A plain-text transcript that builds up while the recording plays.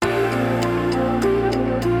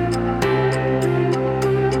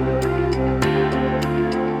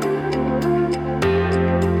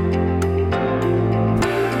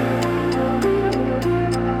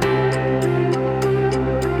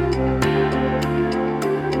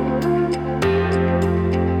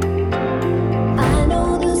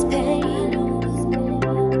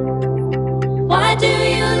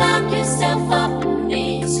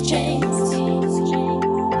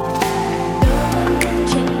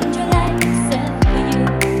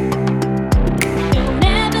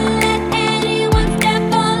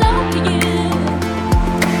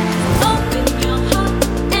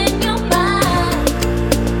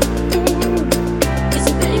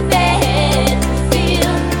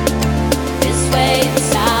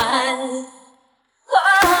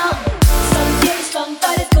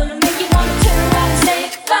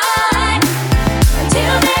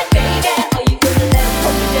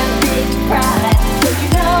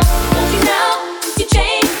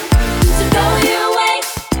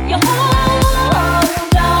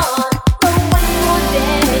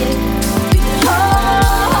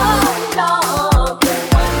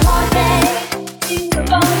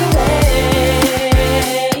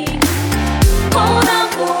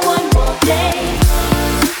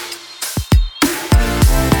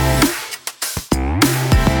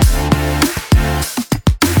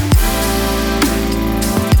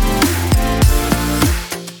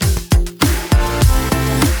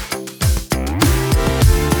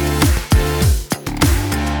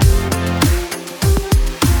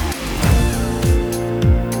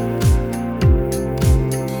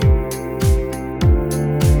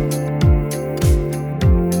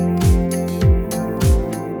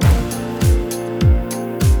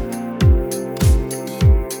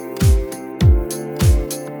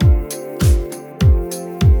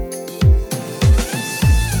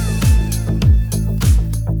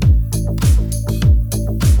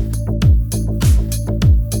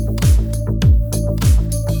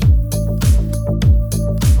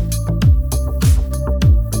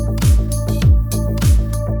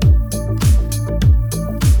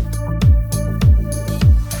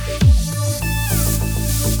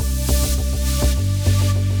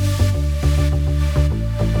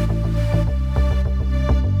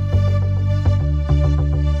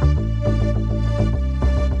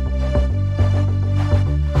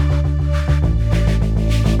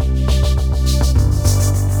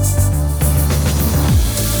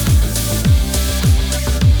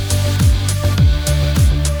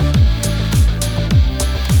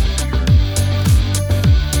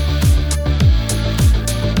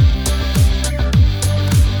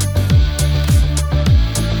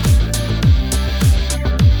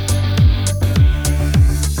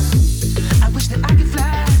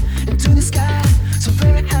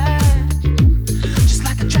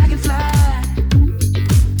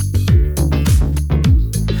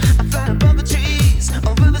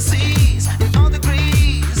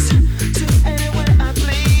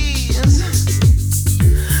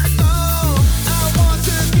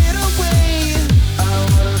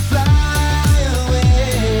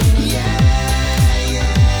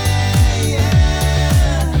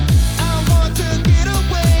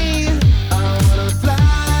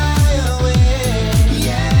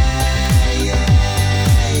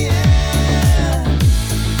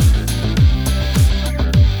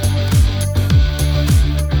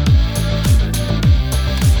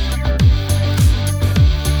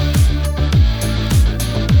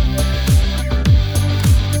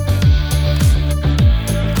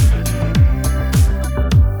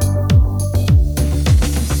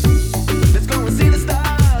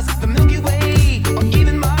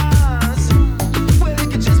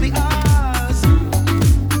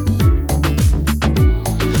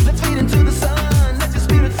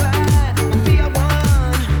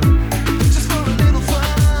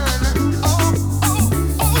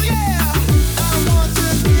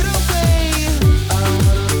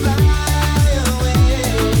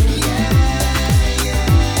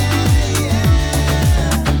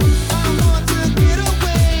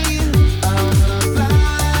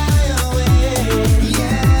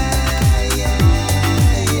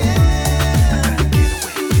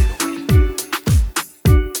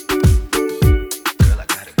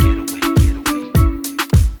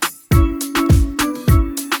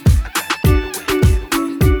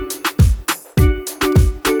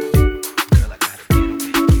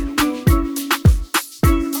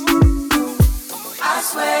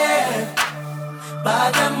by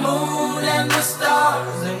the moon and the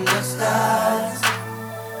stars in the skies.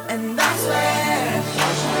 And that's where,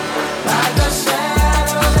 by the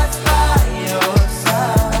shadow that's by your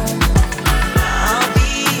side, I'll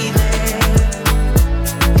be there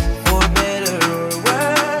for better or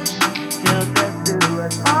worse. Till death do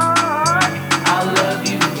us part. I'll love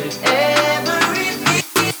you with every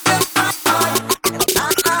beat of my heart.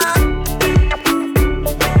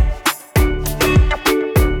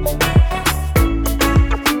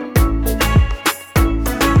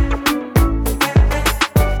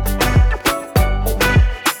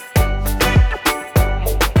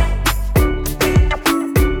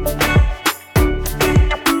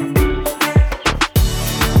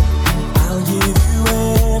 I'll give you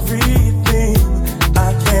everything I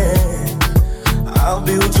can. I'll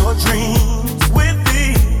build your dreams with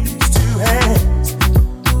these two hands.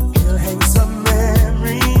 We'll hang some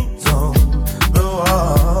memories on the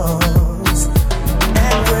walls.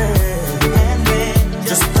 And when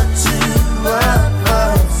just the two of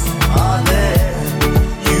us are there,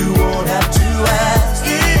 you won't have to ask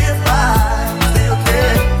if I still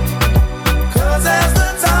care. 'Cause as the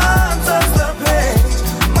time turns the page,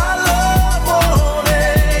 my love won't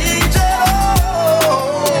age at all.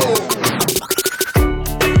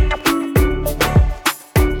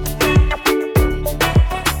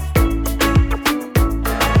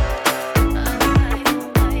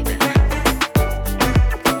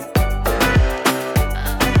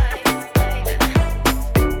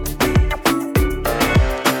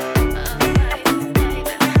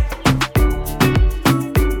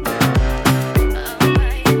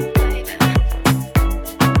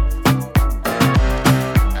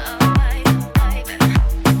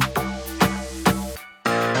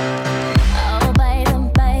 Oh, baby,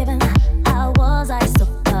 baby, how was I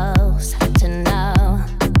supposed to know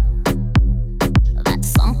that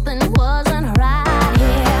something wasn't right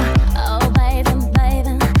here? Oh, baby,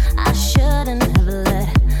 baby, I shouldn't have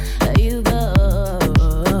let you go.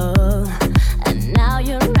 And now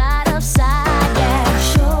you're right upside down.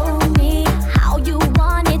 Show me how you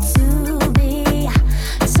want it to be.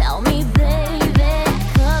 Tell me, baby,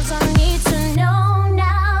 'cause I need to know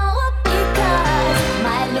now. Because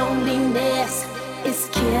my loneliness is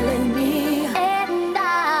killing me. And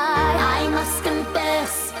I must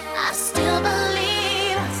confess, I still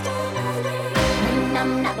believe. When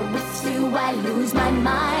I'm not with you, I lose my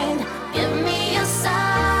mind. Give me a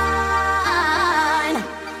sign.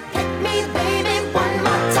 Hit me, baby, one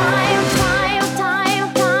more time. Time, time,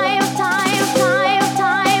 time, time, time,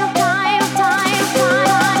 time, time, time, time.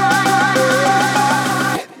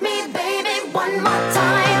 Hit me, baby, one more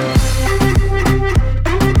time.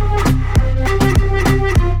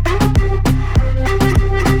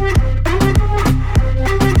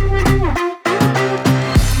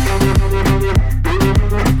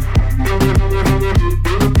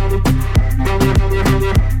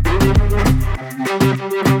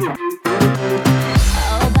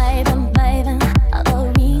 Oh, baby, baby, the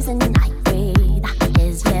reason I breathe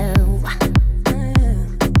is you.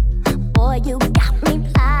 Boy, you got me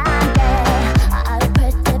blinded. Oh,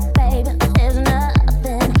 pretty baby, there's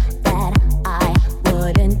nothing that I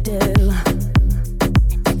wouldn't do.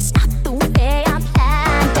 It's not the way I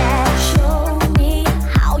planned it. Show me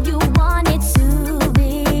how you want it to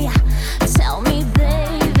be. Tell me,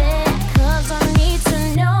 baby, 'cause I need to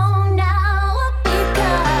know now.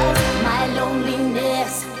 Because my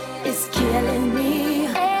loneliness is killing me.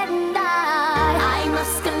 And I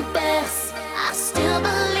must confess, I still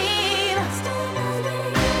believe.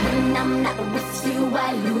 When I'm not with you, I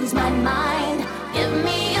lose my mind. Give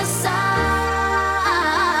me a sign.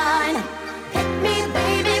 Hit me,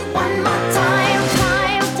 baby, one more time.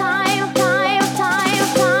 Time, time, time, time,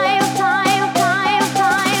 time, time, time,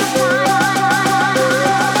 time, time.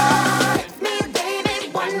 Hit me, baby,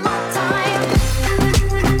 one more time.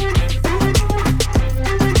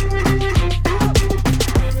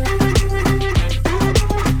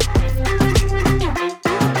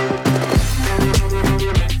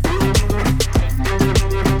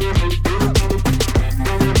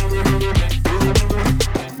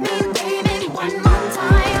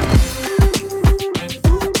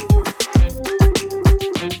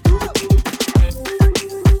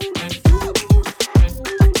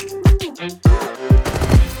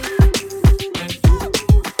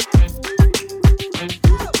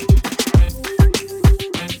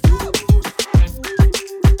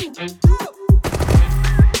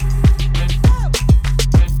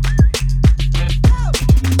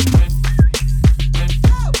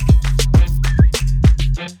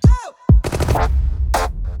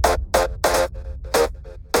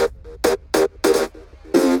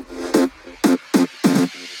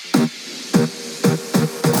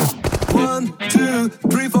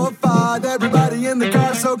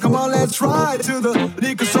 so come on, let's ride to the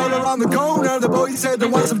liquor store around the corner. The boy said they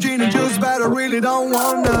want some gin and juice, but I really don't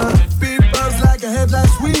wanna be buzzed like I had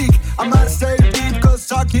last week. I might stay deep cause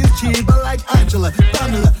talk is cheap. But like Angela,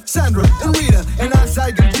 Pamela, Sandra, and Rita, and as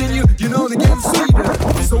I continue, you know they get sweeter.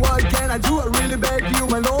 So what can I do? I really beg you,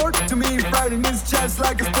 my lord. To me, fighting is just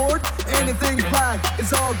like a sport. Anything's black,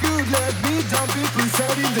 it's all good. Let me dump it, please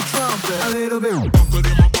set in the trumpet a little bit.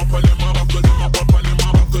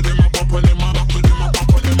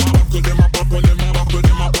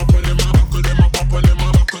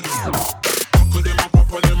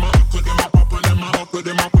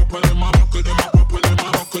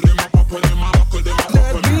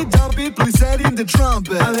 The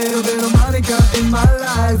trumpet. A little bit of Monica in my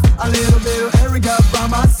life, a little bit of Erica by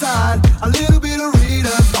my side, a little bit of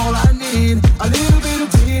Rita's all I need, a little bit of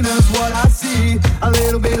Tina's what I see, a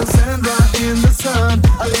little bit of Sandra in the sun,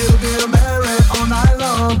 a little bit of Mary all night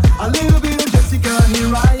long, a little bit of Jessica,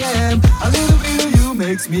 here I am, a little bit of you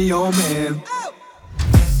makes me your man.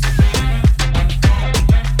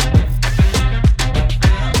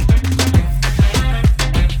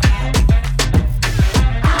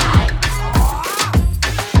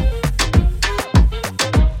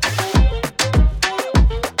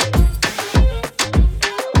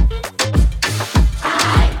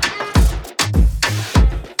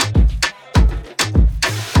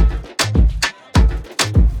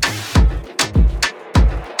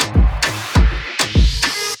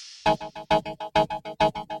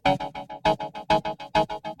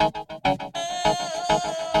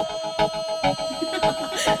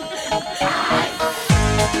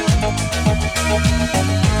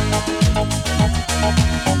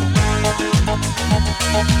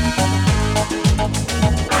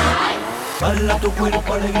 Bala tu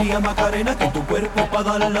cuerpo, alegría, Macarena, que tu cuerpo es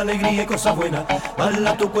para dar la alegría y cosas buenas.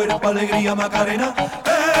 Bala tu cuerpo, alegría, Macarena,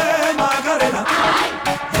 Macarena.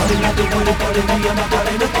 Bala tu cuerpo, alegría,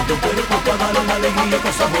 Macarena, que tu cuerpo es para dar la alegría y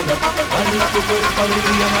cosas buenas. Bala tu cuerpo,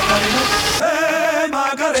 alegría, Macarena,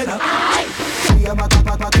 Macarena.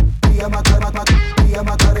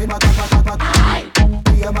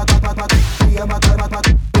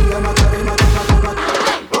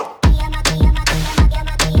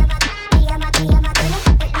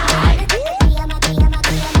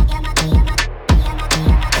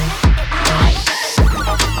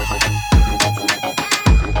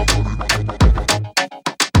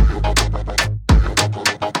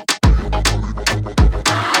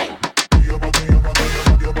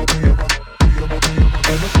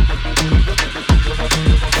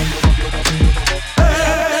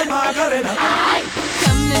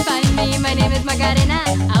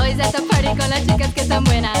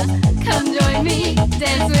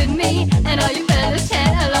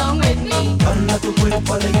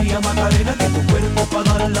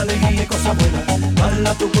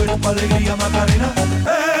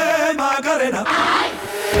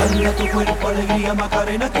 Macarena,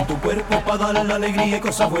 Macarena, que tu cuerpo es para dar la alegría y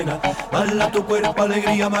cosas buenas. Bala tu cuerpo,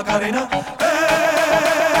 alegría, Macarena,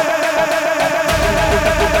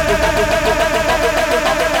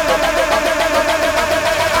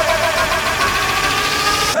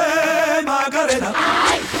 Macarena.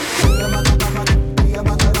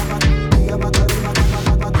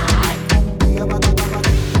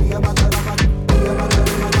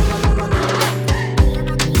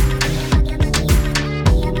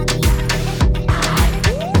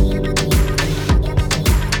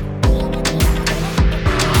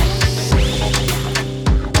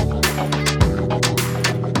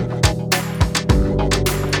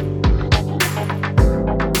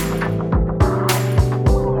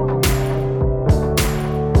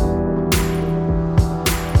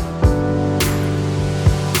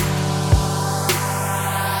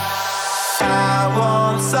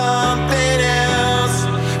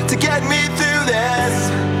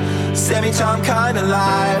 Semi-charm kind of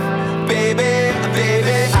life, baby,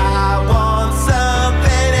 baby. I want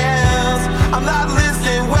something else. I'm not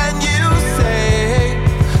listening when you say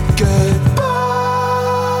goodbye.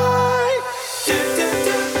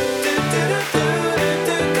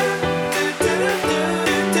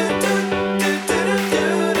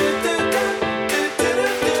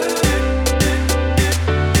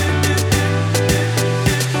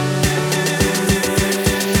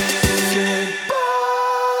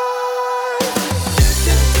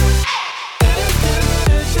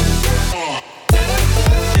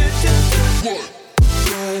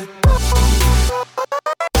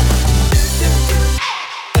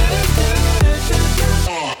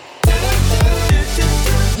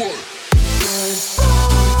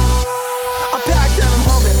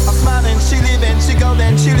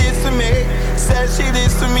 She lives for me, says she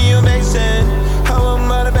lives for me, ovation. How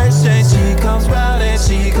am I?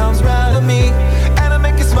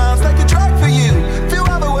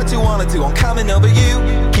 to, I'm coming over you.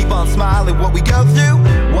 Keep on smiling what we go through.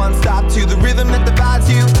 One stop to the rhythm that divides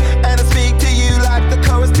you. And I speak to you like the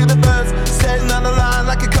chorus to the birds. Sitting on the line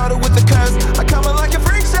like a cuddle with the curse. I come in like a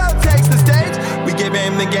freak show takes the stage. We give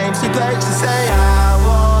him the game she plays to say I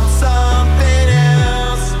want something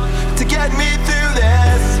else to get me through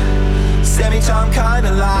this semi-charm kind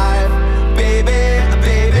of life. Baby,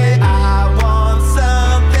 baby, I want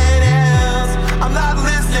something else. I'm not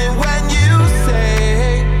listening when you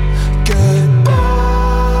say goodbye.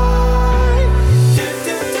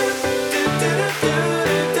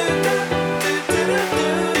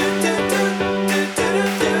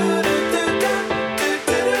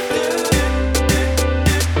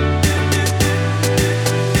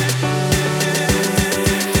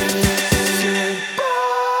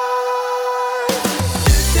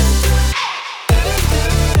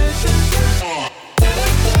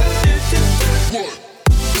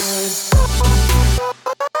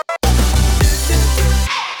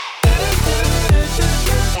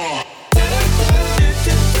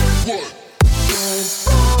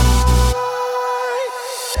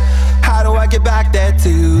 Get back there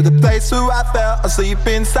to the place where I fell asleep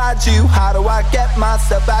inside you. How do I get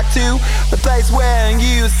myself back to the place where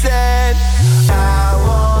you said I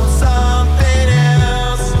want something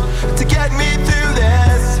else to get me through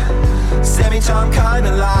this semi-charm kind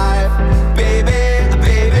of life. Baby,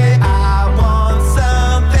 baby, I want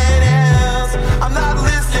something else. I'm not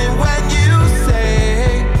listening when you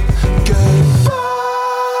say goodbye.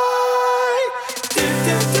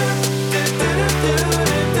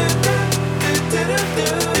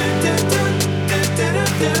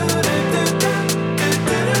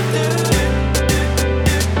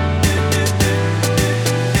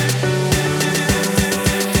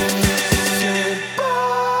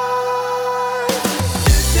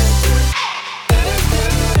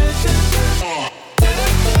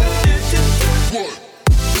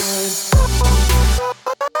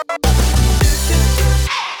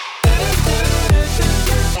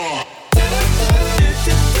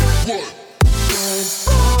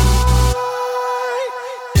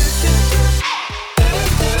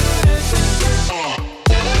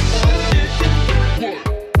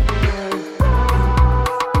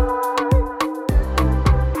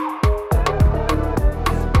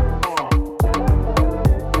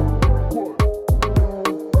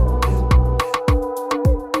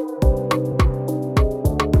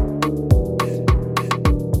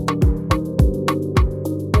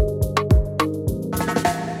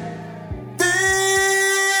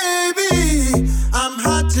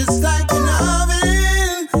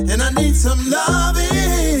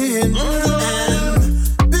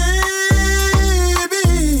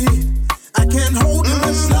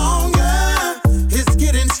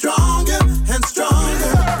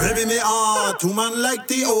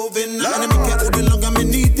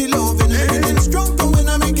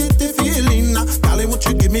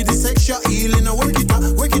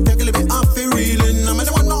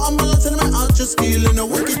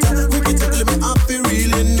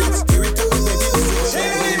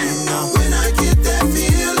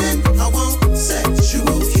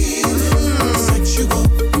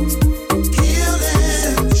 Sexual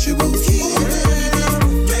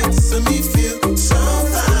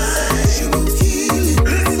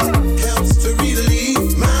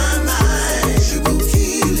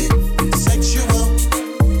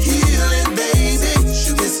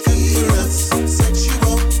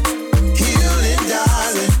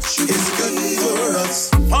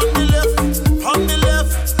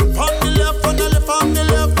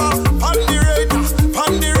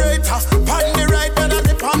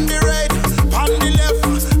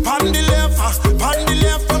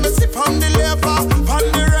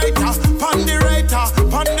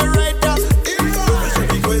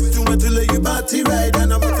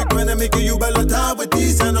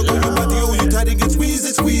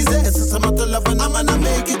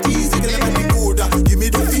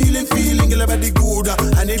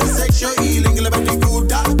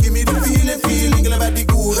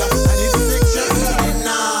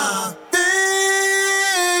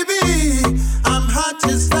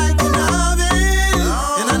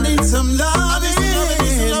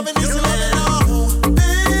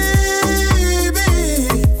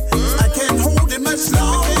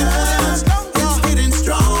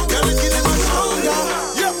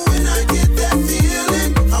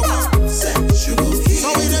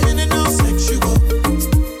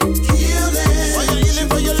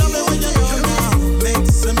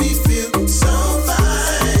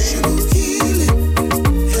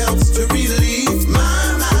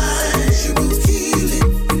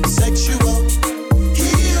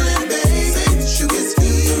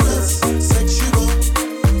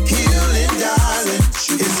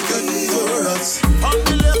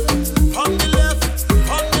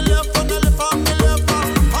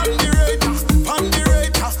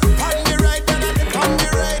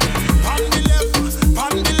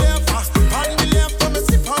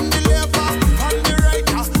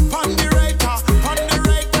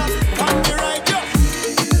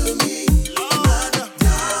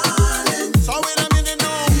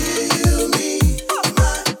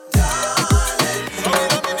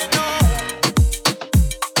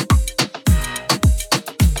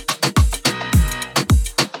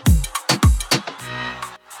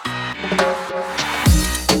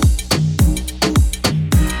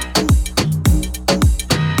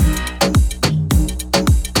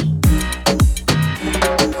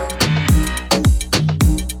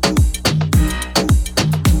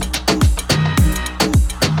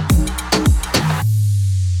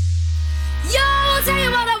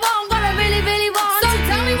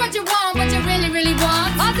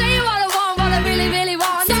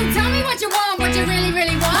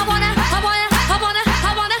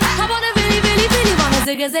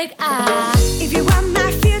zig a zig ah. If you want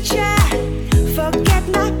my future, forget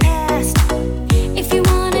my past. If you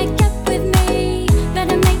wanna get with me,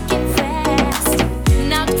 better make it fast.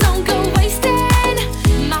 Now don't go wasting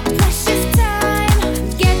my precious time.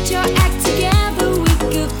 Get your act together, we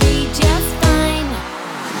could be just fine.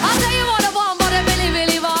 I'll tell you what I want, what I really,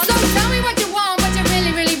 really want. So tell me what you want, what you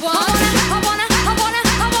really, really want. I wanna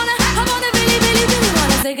really, really, really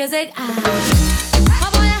wanna zig a zig ah.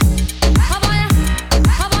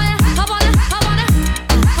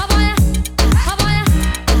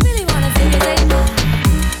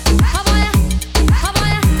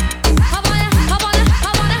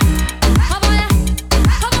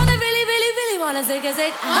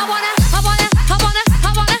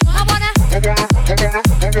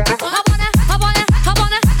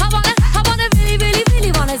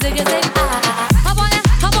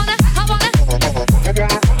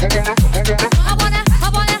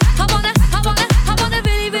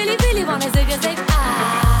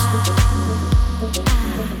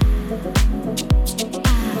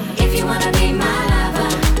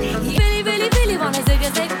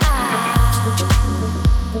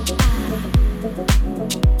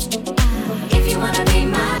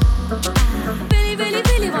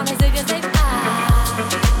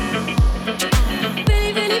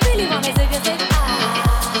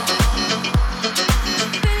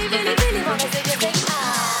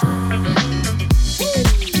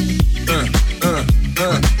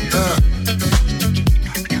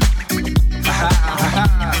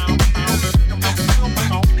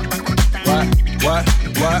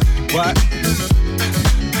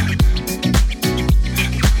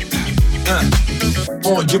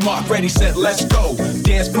 On your mark, ready, set, let's go.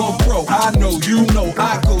 Dance floor pro, I know, you know,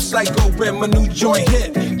 I go psycho when my new joint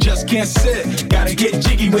hit. Just can't sit, gotta get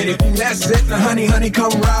jiggy with it. Ooh, that's it, now honey, honey,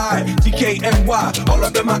 come ride. DKNY, all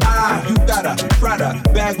up in my eye. You got a Prada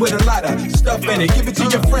bag with a lot of stuff in it. Give it to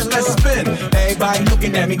your friend, let's spin. Everybody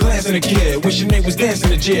looking at me, glancing a kid. Wishing they was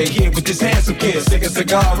dancing a jig here with this handsome kid. Sick a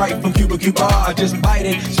cigar right from Cuba Cuba. I just bite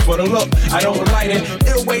it, just for the look, I don't light it.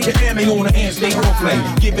 It'll wait to hand me on the hand, stay on play.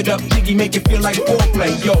 Give it up, jiggy, make it feel like foreplay.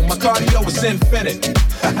 Yo, my cardio is infinite.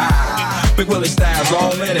 Big Willie style's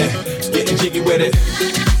all in it. Getting jiggy with it.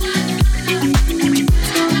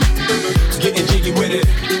 Getting jiggy with it.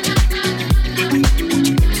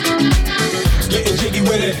 Getting jiggy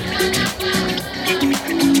with it.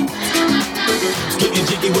 Getting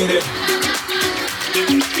jiggy with it.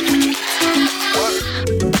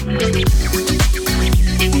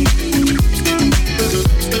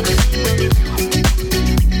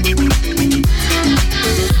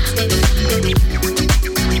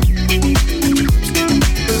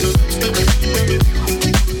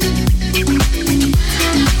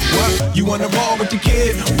 You wanna roll with the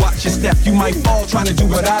kid? Watch your step, you might fall trying to do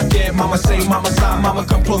what I did. Mama say, mama sign, mama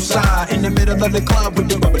come close side. In the middle of the club with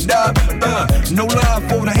the rubber dub. No love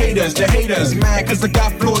for the haters mad cause I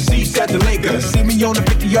got floor seats at the Lakers. See me on the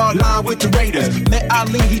 50-yard line with the Raiders. Met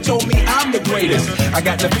Ali, he told me I'm the greatest. I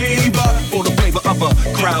got the fever for the flavor of a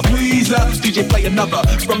crowd pleaser. DJ play another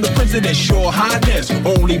from the president, sure highness.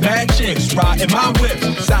 Only bad chicks riding my whip.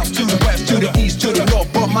 South to the west, to the east, to the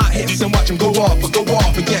north. Bump my hips and watch them go off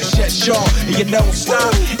and yes, sure. And you don't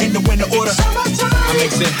stop in the winter order. I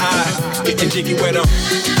makes it high, getting jiggy with them.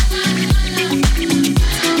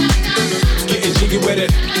 Getting jiggy with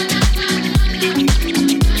it.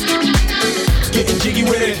 Getting jiggy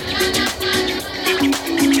with it.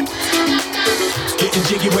 Getting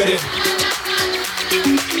jiggy with it.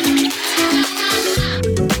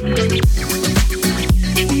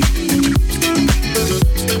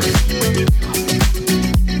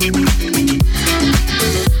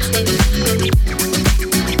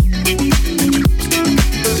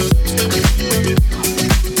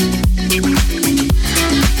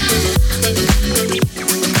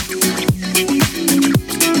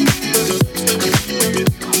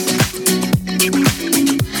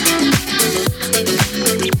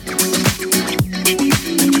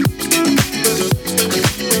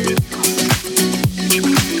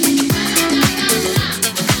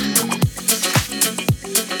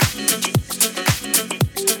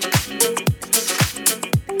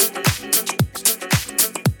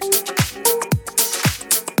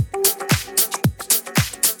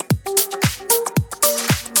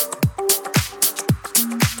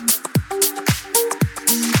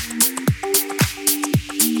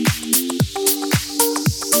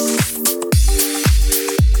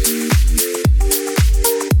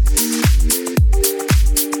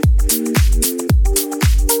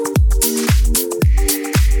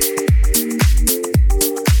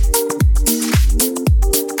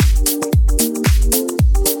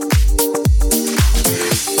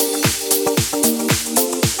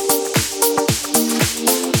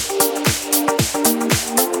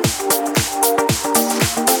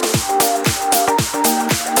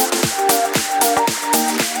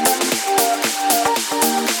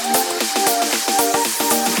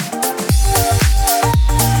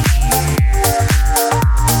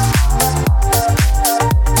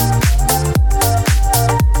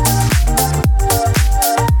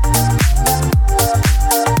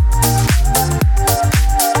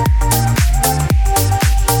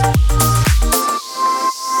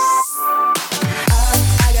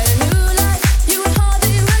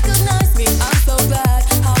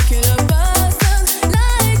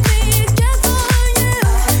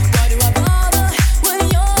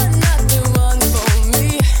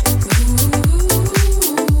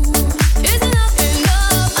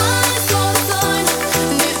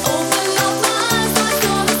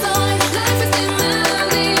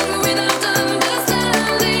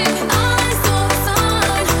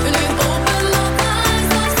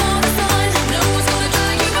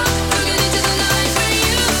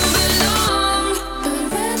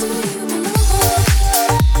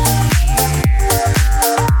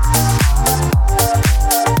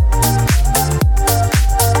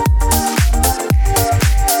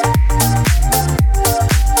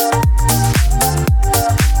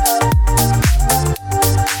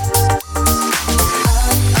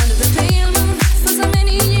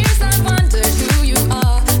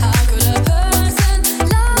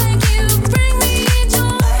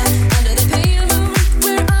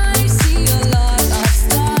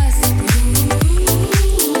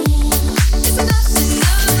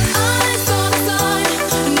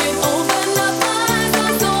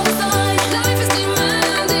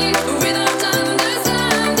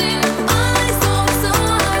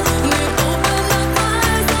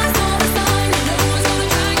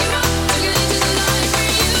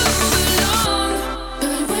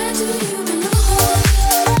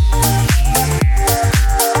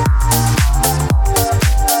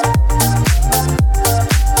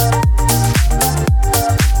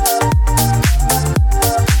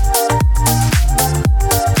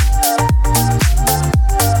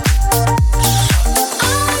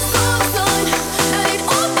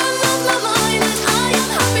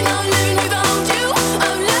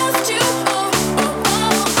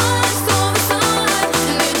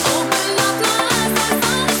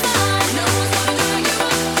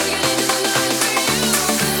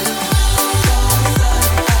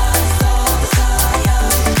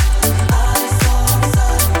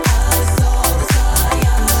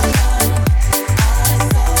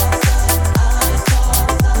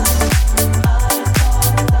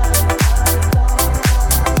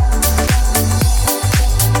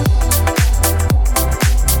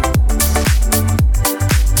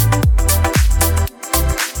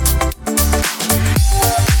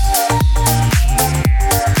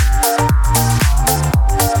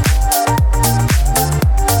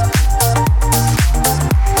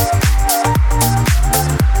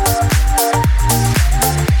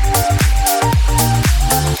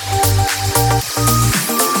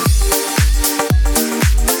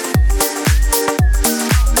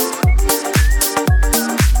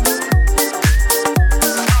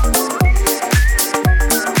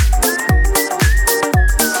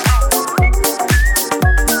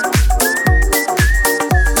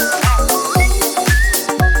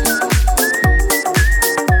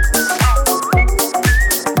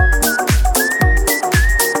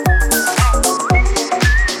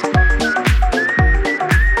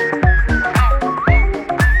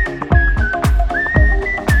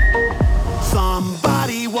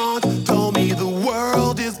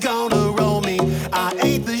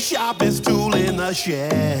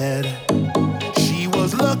 shed. She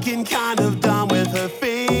was looking kind of dumb with her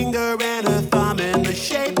finger and her thumb in the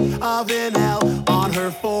shape of an L on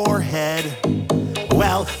her forehead.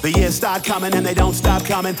 Well, the years start coming and they don't stop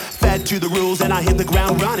coming. Fed to the rules and I hit the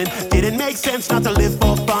ground running. Didn't make sense not to live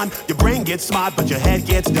for fun. Your brain gets smart but your head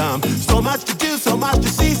gets dumb. So much to do, so much to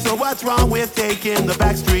see. So what's wrong with taking the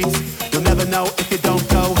back streets? You'll never know if you don't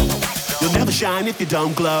go. You'll never shine if you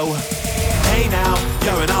don't glow. Hey now,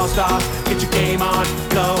 you're an all-star. Get your game on,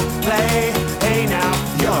 go play. Hey now,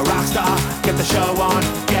 you're a rock star. Get the show on,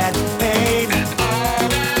 get paid.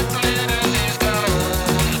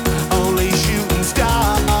 Only shooting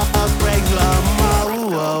stars break the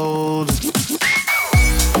mold.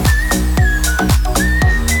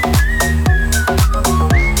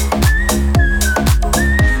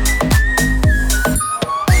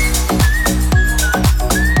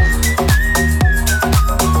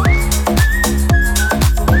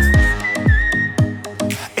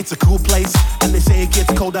 It's a cool place, and they say it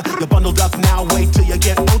gets colder. You're bundled up now, wait till you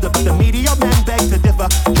get older. But the media men beg to differ,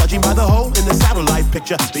 judging by the hole in the satellite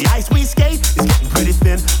picture. The ice we skate is getting pretty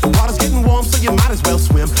thin. The water's getting warm, so you might as well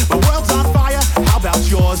swim. The world's on fire, how about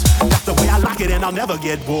yours? That's the way I like it, and I'll never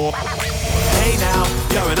get bored. Hey now,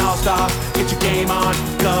 you're an all-star. Get your game on,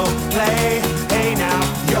 go play. Hey now,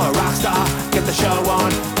 you're a rock star. Get the show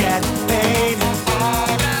on, get paid.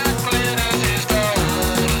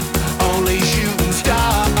 Only shooting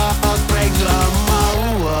stars break the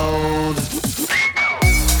mold.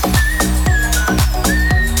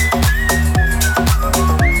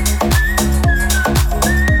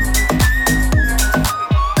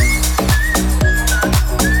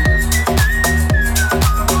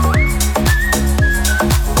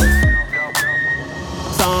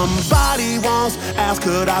 Somebody once asked,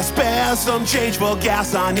 could I spare some change for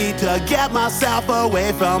gas? I need to get myself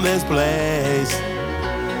away from this place.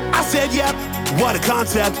 I said, yep, what a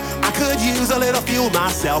concept. I could use a little fuel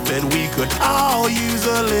myself, and we could all use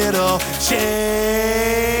a little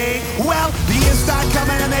change. Well, the years start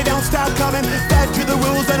coming and they don't stop coming. Fed to the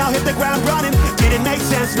rules and I'll hit the ground running. Didn't make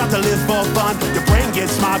sense not to live for fun. Your brain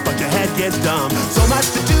gets smart but your head gets dumb. So much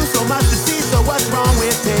to do, so much to see. So what's wrong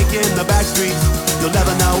with taking the back streets? You'll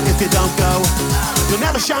never know if you don't go. You'll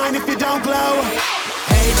never shine if you don't glow.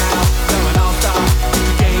 Hey now, you're an all-star. Get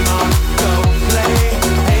your game on, go play.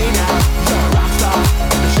 Hey now, you're a rock star.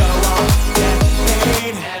 Get the show on, get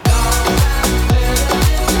paid.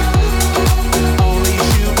 Only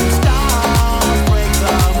shooting stars break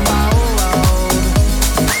the mold.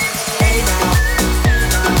 Hey now.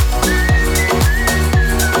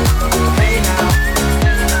 Hey now.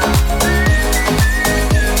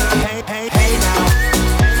 Hey, hey, hey now.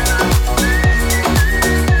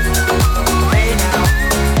 Hey now.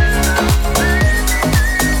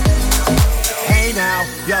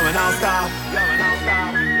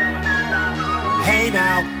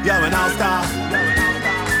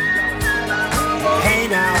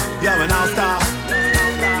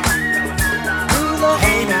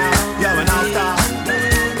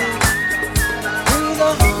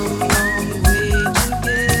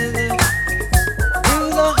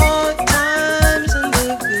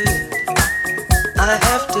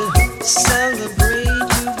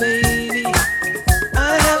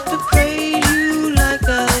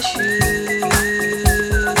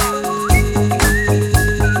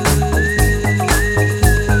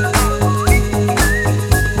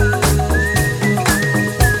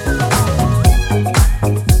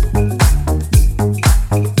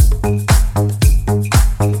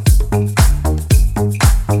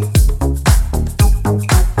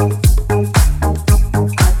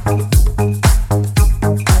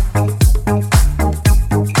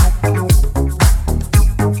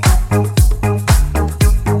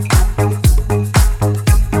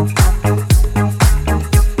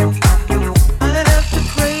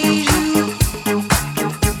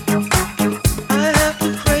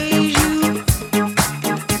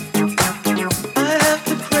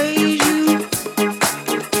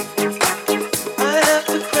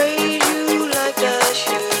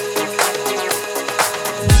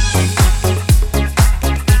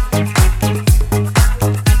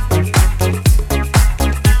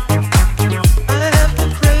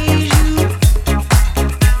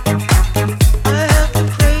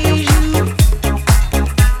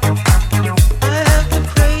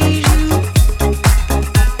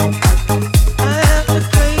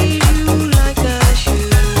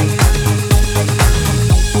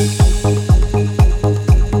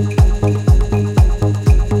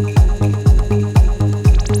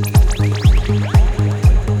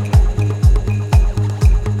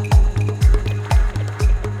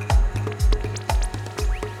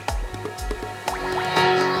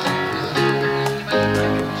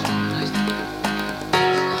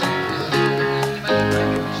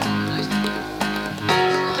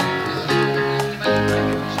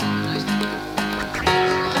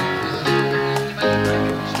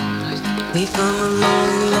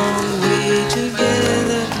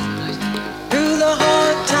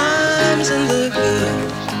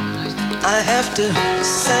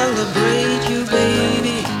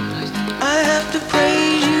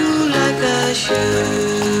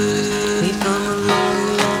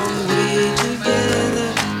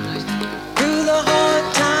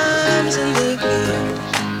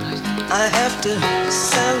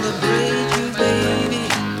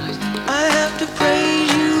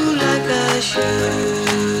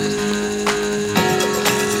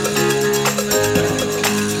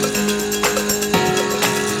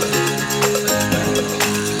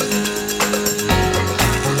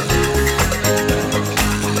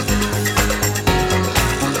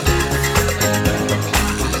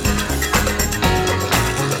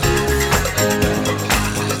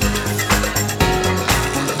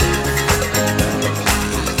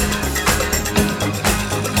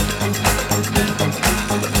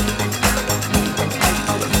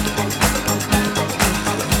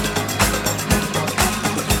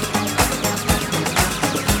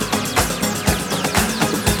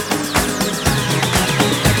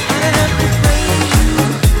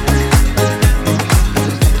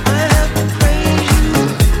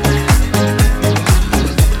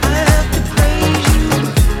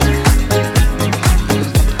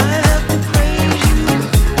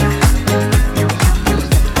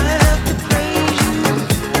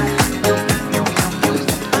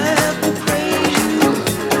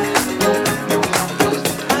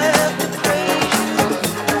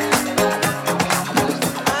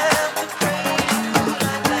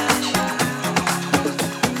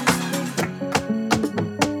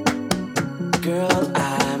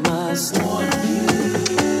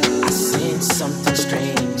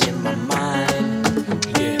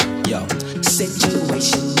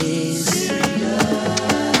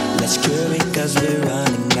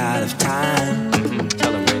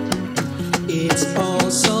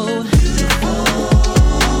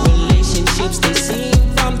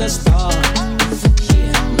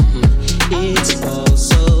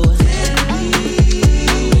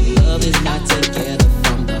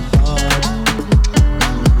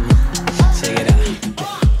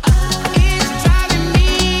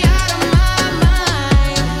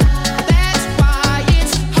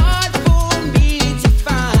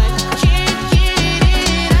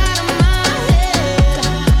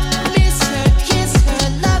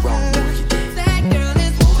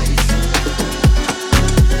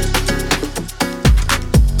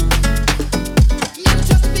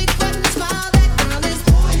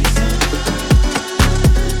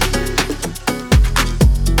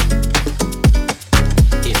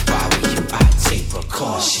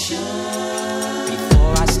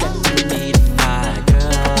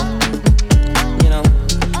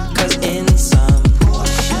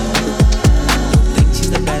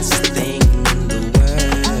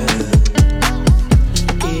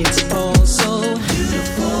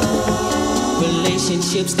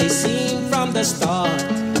 relationships they seem from the start.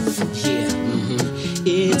 Yeah,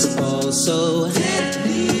 it's all so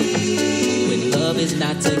deadly when love is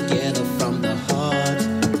not together from the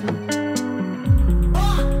heart.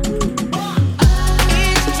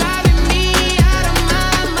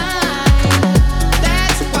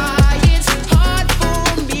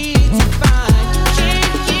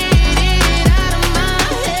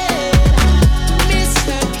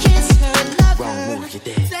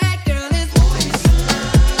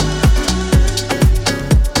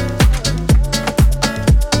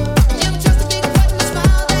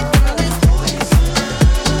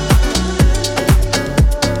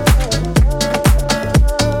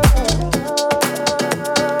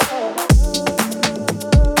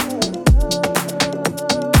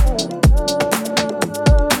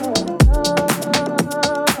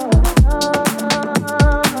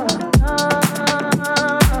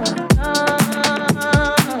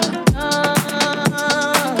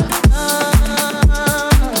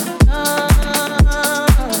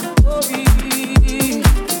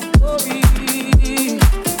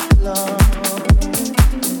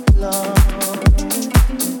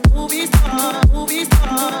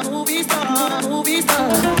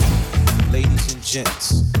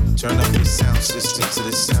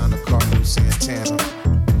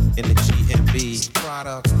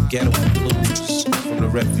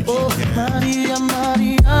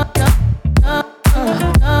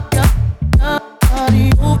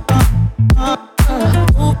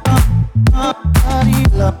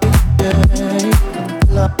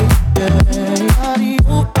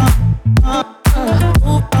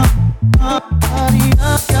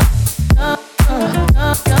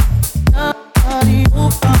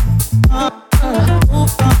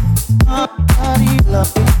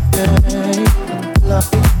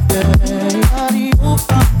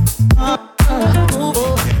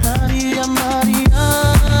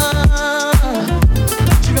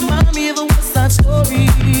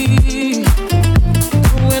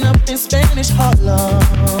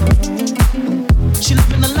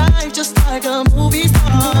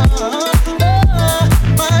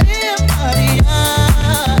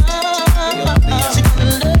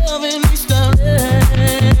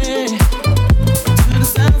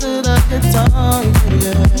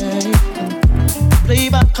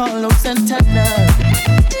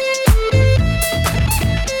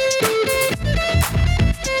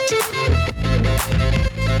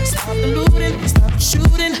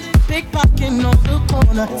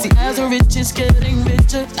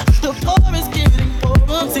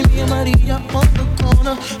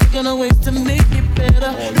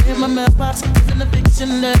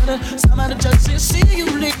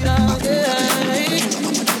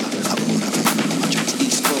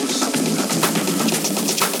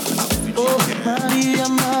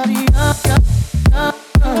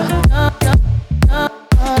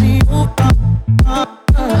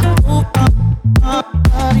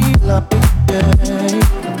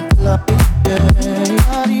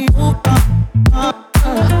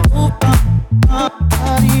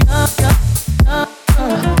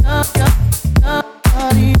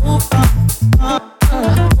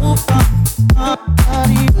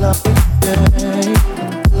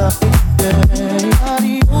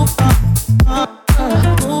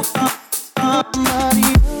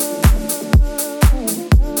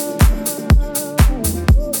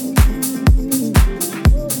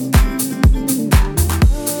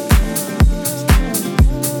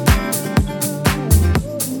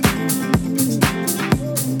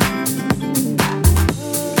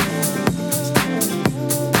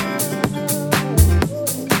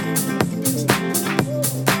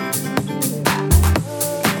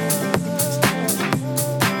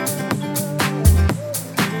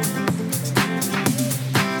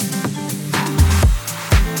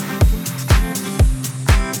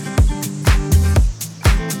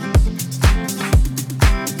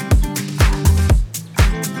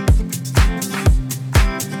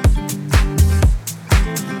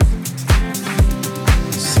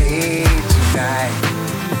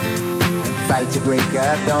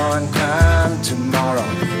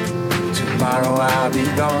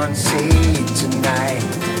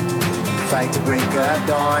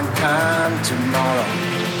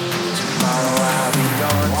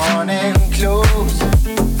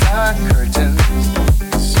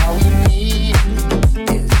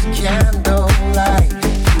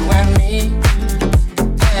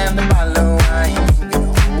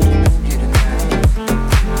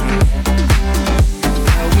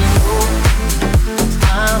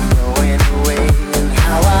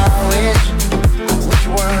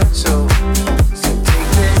 So take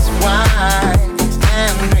this wine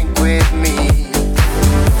and drink with me.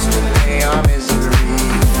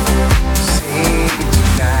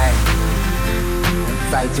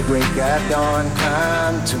 dawn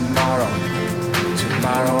come tomorrow.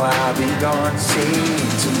 Tomorrow I'll be gone, see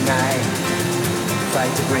tonight.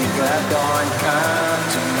 Fight the break of dawn come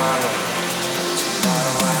tomorrow.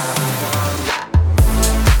 Tomorrow I'll be gone.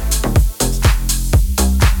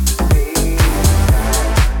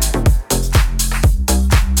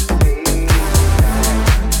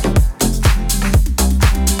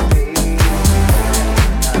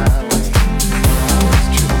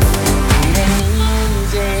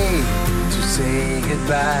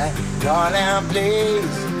 Darling,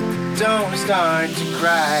 please don't start to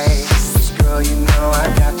cry. 'Cause girl, you know I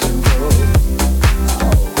got to go.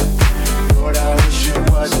 Oh, Lord, I wish it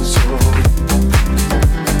wasn't so.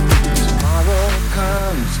 Tomorrow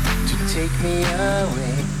comes to take me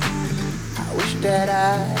away. I wish that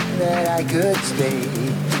I could stay.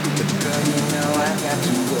 But girl, you know I got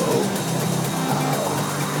to go. Oh,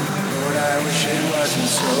 Lord, I wish it wasn't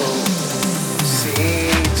so. See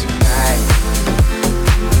tonight.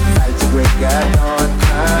 Break of dawn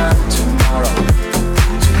come tomorrow.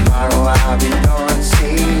 Tomorrow I'll be gone,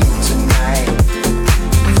 see tonight.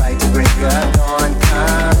 Fight the break of dawn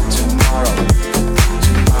come tomorrow.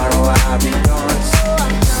 Tomorrow I'll be gone, so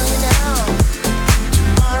I'm telling you now.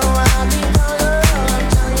 Tomorrow I'll be gone, I'm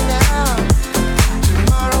telling you now.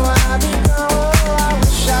 Tomorrow I'll be gone, I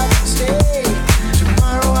wish I could stay.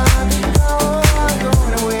 Tomorrow I'll be gone, I'm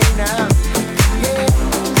going away now. Yeah,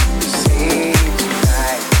 see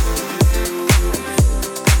tonight.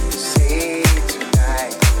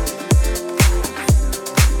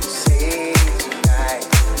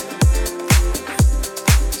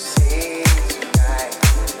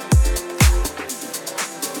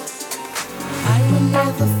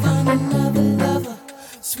 Never find another lover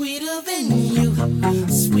sweeter than you,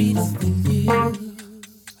 sweeter than you.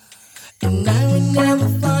 And I will never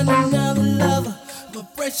find another lover more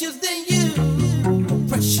precious than you,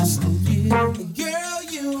 precious than you. Girl,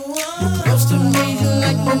 you are close to me, you're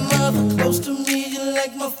like my mother. Close to me, you're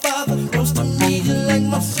like my father. Close to me, you're like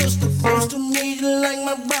my sister. Close to me, you're like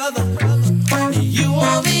my brother. You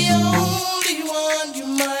are the only one, you're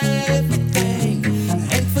my everything.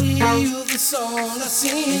 And for you, the song I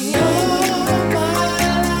sing. All my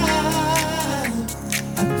life,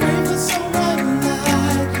 I pray for someone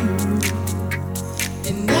like you.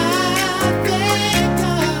 And I thank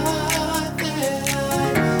God that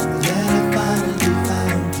I finally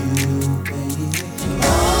found you, baby.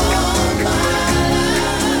 All my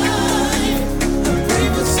life, I pray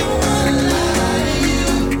for someone like you.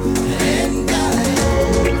 And I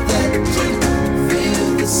hope that you feel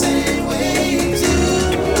the same way too.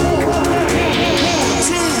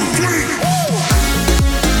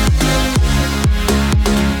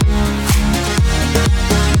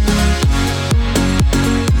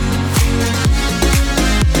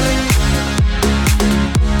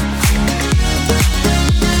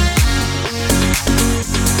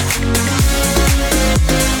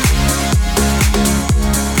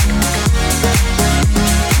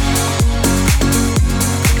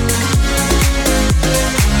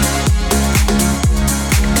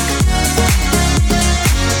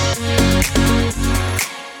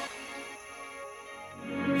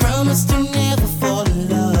 Promise to never fall in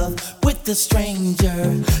love with a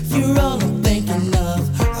stranger. You're all I'm thinking of.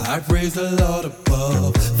 I praise the Lord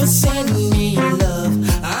above for sending me love.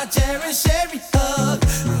 I cherish every hug.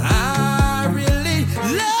 I really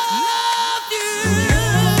love you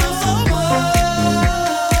so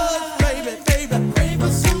much, baby, baby. Pray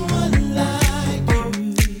for someone like you.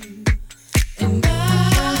 And I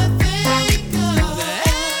thank God that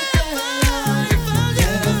I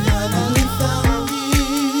finally found you.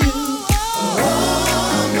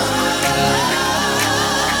 All my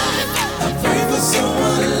life, I pray for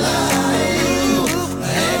someone like you.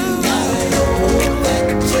 And I hope that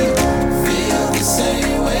you feel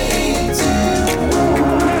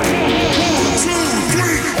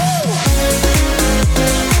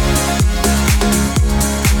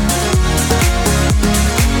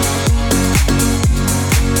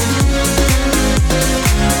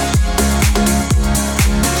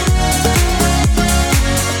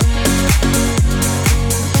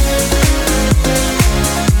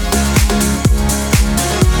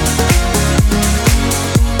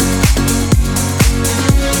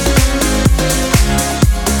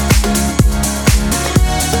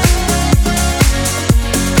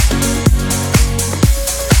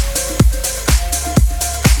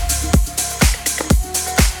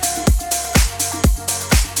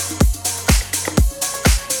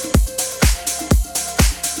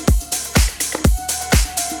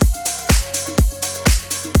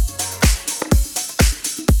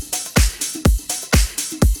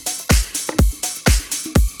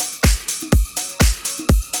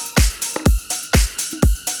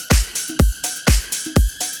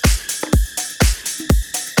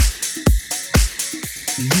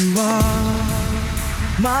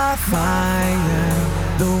are my fire,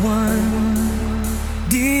 the one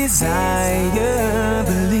desire.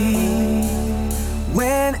 Believe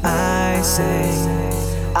when I say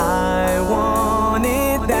I want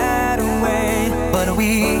it that way. But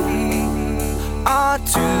we are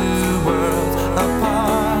two worlds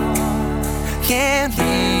apart. Can't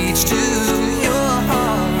reach to your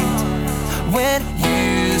heart when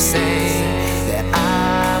you say that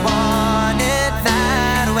I want it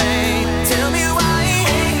that way. Tell me why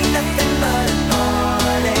ain't nothing but a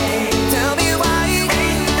heartache. Tell me why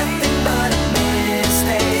ain't nothing but a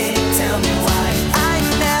mistake. Tell me why I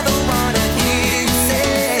never wanna hear you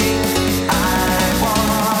say I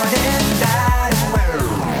want it that way.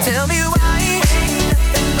 Tell me why ain't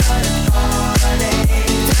nothing but a heartache.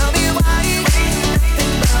 Tell me why ain't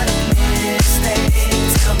nothing but a mistake.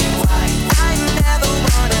 Tell me why I never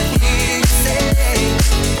wanna hear you say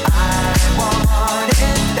I want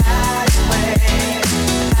it that way.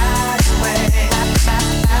 That way, that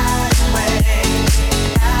way, that way,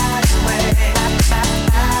 that way, that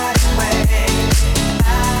way,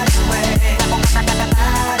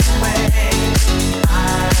 that way. I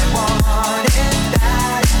want it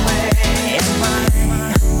that way.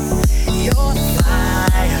 Your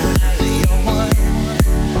fire, your one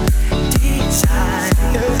desire.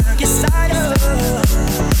 Yes, I know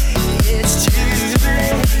it's too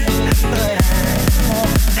late, but I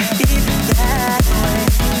want it that way.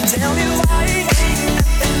 Tell me why ain't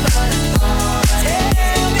nothing but a heart.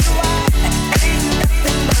 Tell me why ain't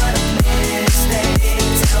nothing but a mistake.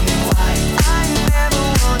 Tell me why I never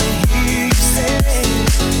wanna hear you say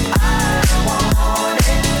I want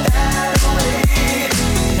it that way.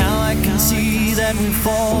 Now I can see that we're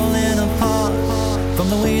falling apart from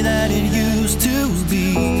the way that it used to be.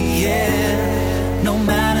 Yeah, no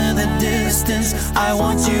matter the distance, I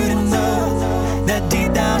want you to know that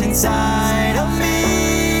deep down inside of me,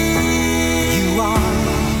 you are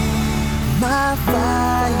my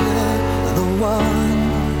fire, the one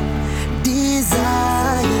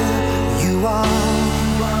desire. You are.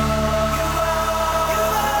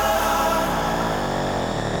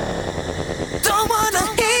 Don't wanna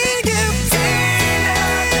hear you say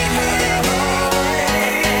nothing but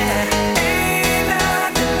ain't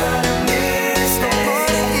nothing but a mistake.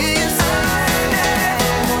 I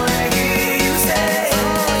never wanna hear you say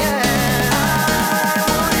I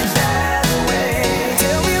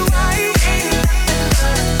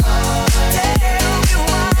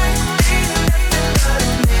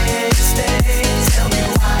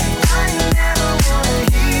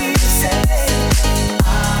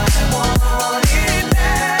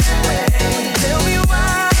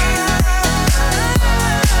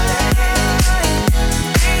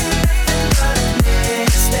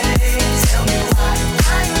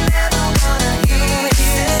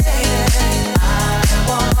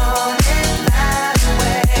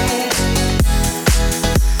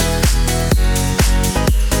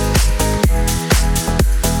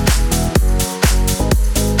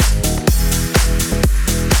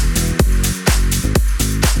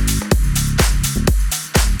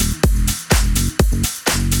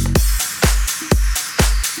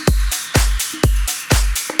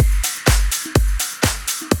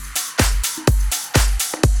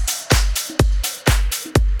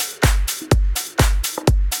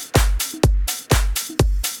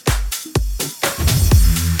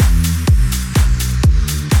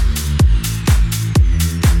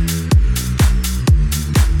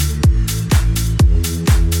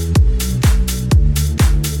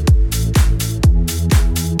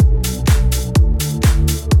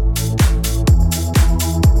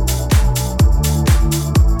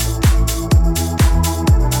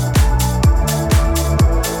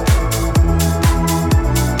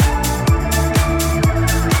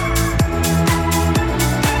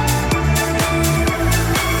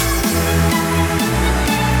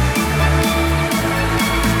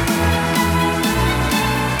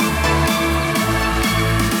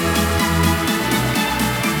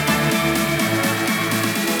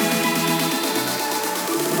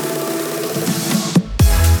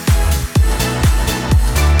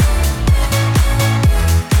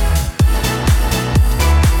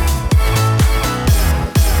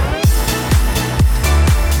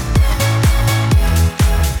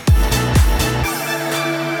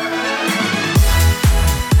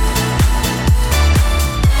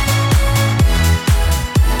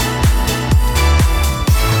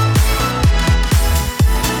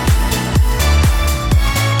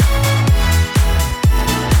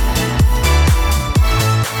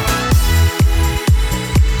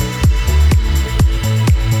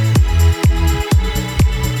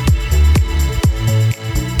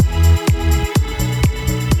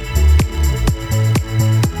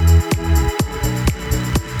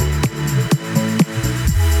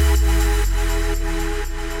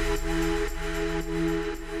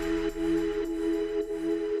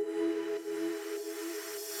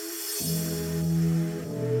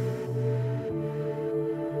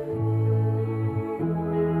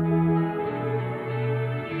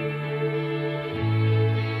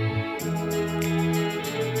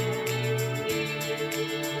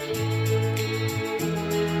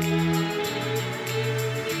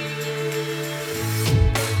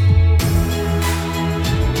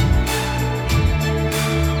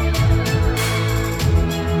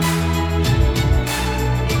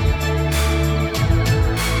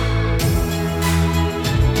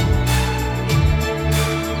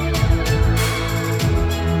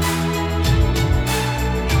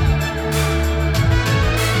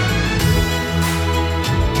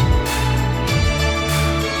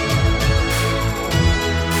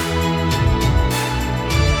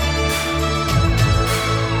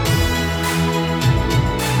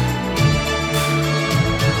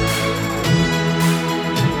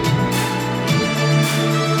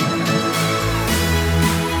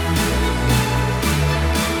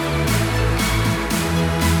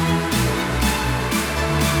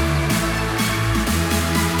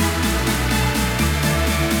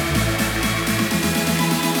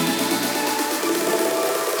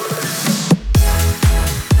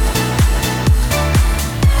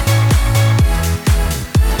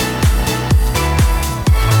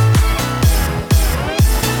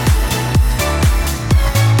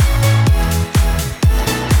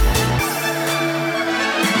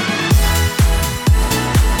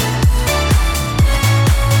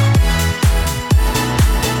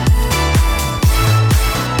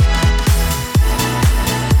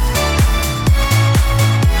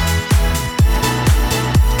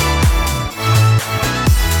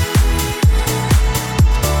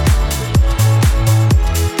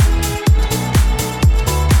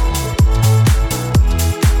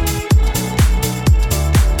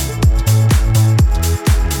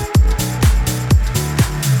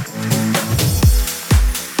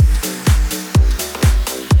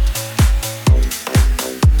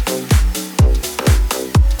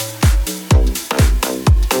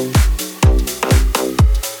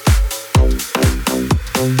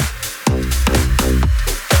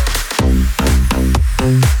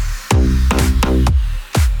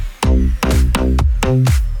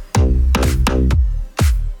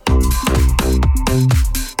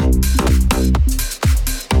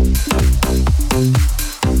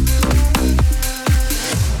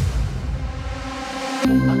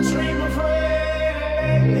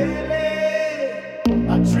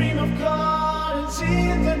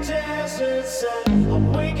in the desert sand.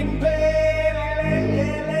 I'm waking baby.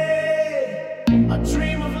 I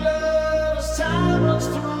dream of love as time runs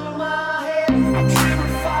through my head. I dream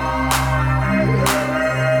of fire.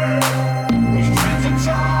 These dreams are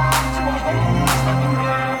tied to a horse like a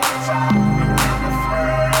mountain top. Remember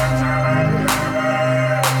friends.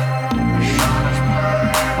 The sun is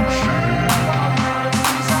playing, the shade of our minds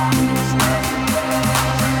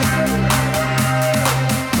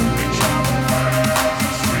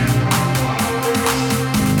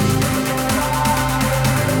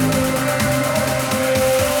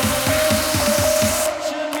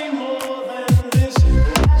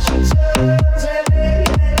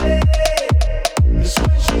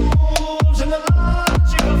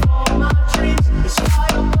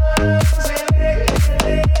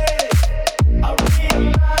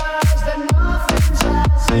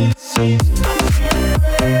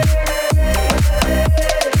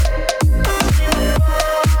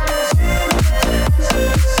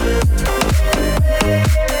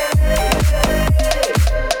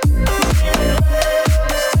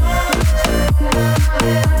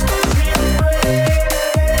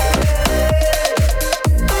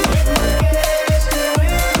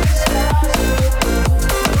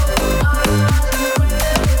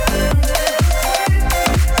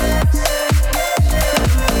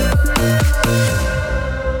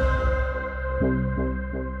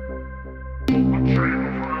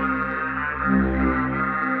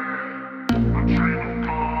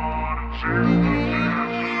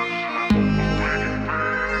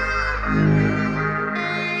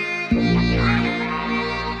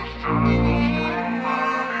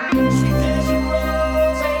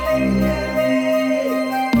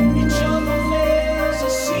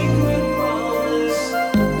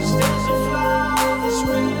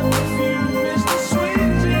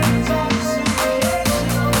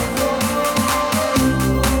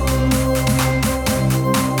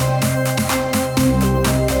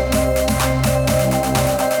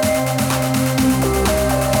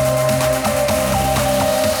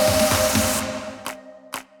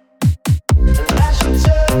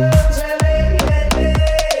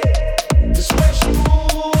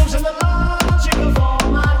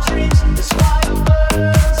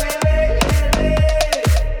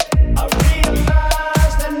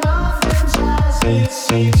it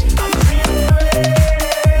seems.